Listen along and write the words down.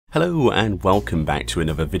Hello and welcome back to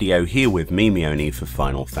another video here with me, Meoni, for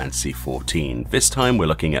Final Fantasy XIV. This time we're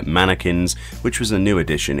looking at Mannequins, which was a new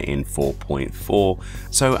addition in 4.4.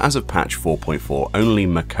 So as of patch 4.4, only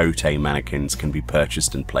Makote mannequins can be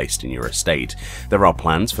purchased and placed in your estate. There are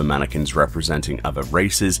plans for mannequins representing other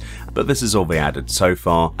races, but this is all they added so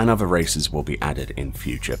far, and other races will be added in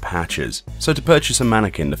future patches. So to purchase a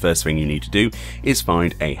mannequin, the first thing you need to do is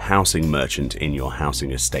find a housing merchant in your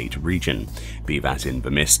housing estate region, be that in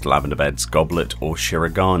the Mist, Lavender Beds, Goblet or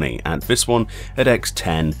Shirogane, and this one at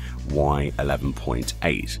X10,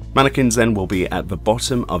 Y11.8. Mannequins then will be at the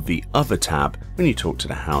bottom of the other tab when you talk to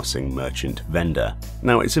the housing merchant vendor.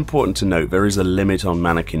 Now it's important to note there is a limit on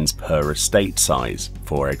mannequins per estate size.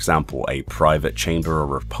 For example, a private chamber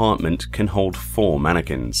or apartment can hold 4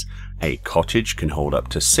 mannequins. A cottage can hold up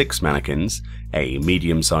to 6 mannequins, a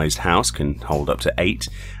medium-sized house can hold up to 8,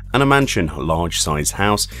 and a mansion large-sized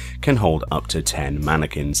house can hold up to 10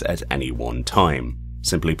 mannequins at any one time.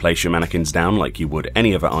 Simply place your mannequins down like you would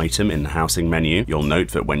any other item in the housing menu. You'll note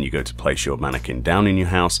that when you go to place your mannequin down in your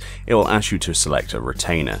house, it will ask you to select a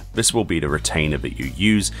retainer. This will be the retainer that you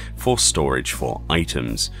use for storage for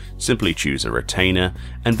items. Simply choose a retainer,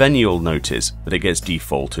 and then you'll notice that it gets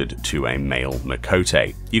defaulted to a male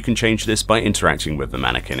Makote. You can change this by interacting with the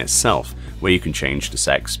mannequin itself, where you can change the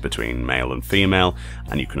sex between male and female,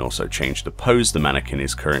 and you can also change the pose the mannequin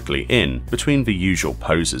is currently in between the usual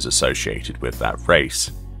poses associated with that race.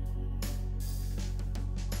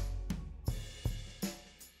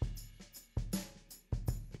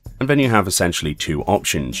 And then you have essentially 2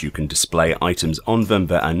 options. You can display items on them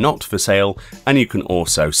that are not for sale, and you can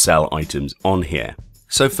also sell items on here.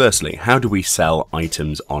 So firstly, how do we sell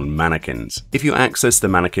items on mannequins? If you access the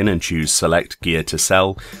mannequin and choose Select Gear to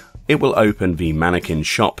Sell, it will open the Mannequin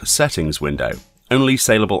Shop settings window. Only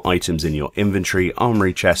saleable items in your inventory,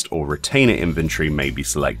 armory chest or retainer inventory may be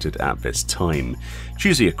selected at this time.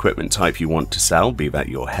 Choose the equipment type you want to sell, be that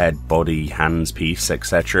your head, body, hands, piece,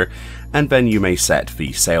 etc. and then you may set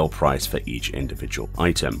the sale price for each individual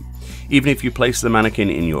item. Even if you place the mannequin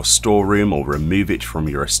in your storeroom or remove it from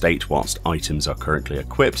your estate whilst items are currently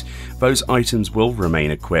equipped, those items will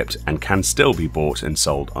remain equipped and can still be bought and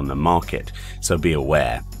sold on the market, so be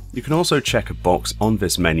aware. You can also check a box on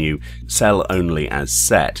this menu, Sell Only as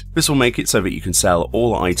Set. This will make it so that you can sell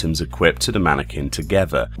all items equipped to the mannequin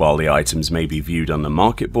together. While the items may be viewed on the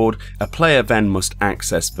market board, a player then must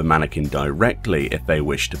access the mannequin directly if they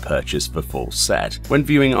wish to purchase the full set. When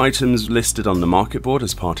viewing items listed on the market board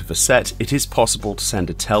as part of a set, it is possible to send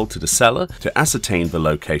a tell to the seller to ascertain the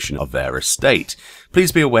location of their estate.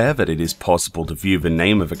 Please be aware that it is possible to view the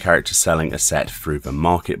name of a character selling a set through the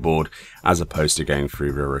market board, as opposed to going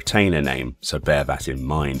through the retainer name, so bear that in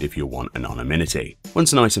mind if you want anonymity.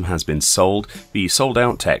 Once an item has been sold, the sold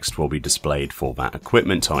out text will be displayed for that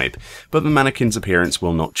equipment type, but the mannequin's appearance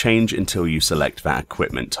will not change until you select that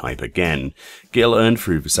equipment type again. Gil earned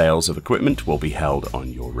through the sales of equipment will be held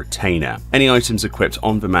on your retainer. Any items equipped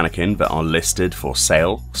on the mannequin that are listed for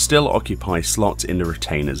sale still occupy slots in the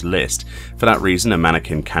retainer's list. For that reason, a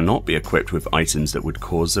mannequin cannot be equipped with items that would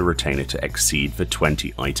cause the retainer to exceed the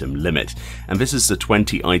 20 item limit, and this is the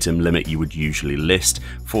 20 item limit you would usually list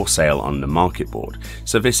for sale on the market board.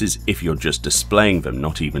 So this is if you're just displaying them,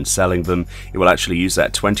 not even selling them. It will actually use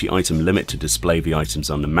that 20 item limit to display the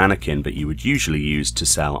items on the mannequin that you would usually use to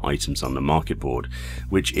sell items on the market board,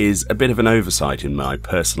 which is a bit of an oversight in my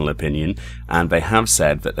personal opinion, and they have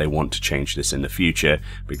said that they want to change this in the future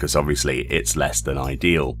because obviously it's less than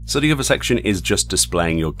ideal. So the other section is just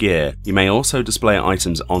displaying your gear. You may also display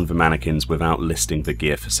items on the mannequins without listing the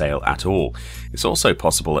gear for sale at all. It's also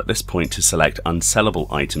possible at this point to select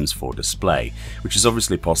unsellable items for display, which is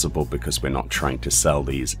obviously possible because we're not trying to sell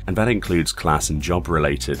these, and that includes class and job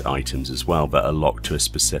related items as well that are locked to a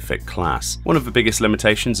specific class. One of the biggest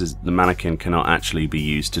limitations is the mannequin cannot actually be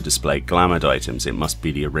used to display glamoured items. It must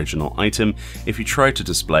be the original item. If you try to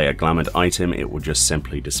display a glamoured item, it will just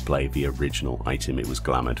simply display the original item it was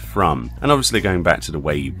glamoured from. And obviously going back to the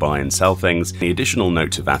way you buy and sell things, the additional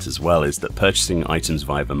note to that as well is that purchasing items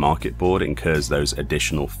via the market board incurs those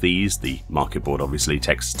additional fees. The market board obviously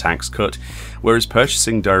takes a tax cut, whereas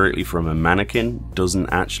purchasing directly from a mannequin doesn't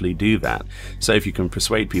actually do that. So if you can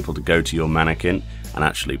persuade people to go to your mannequin and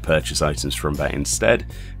actually purchase items from that instead,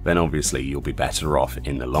 then obviously you'll be better off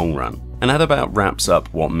in the long run. And that about wraps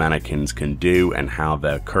up what Mannequins can do and how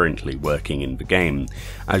they're currently working in the game.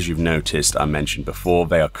 As you've noticed, I mentioned before,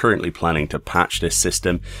 they are currently planning to patch this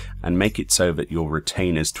system and make it so that your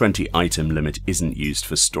retainer's 20 item limit isn't used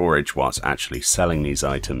for storage whilst actually selling these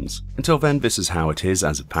items. Until then, this is how it is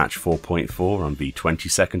as of patch 4.4 on the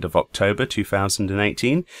 22nd of October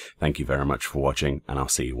 2018. Thank you very much for watching, and I'll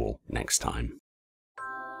see you all next time.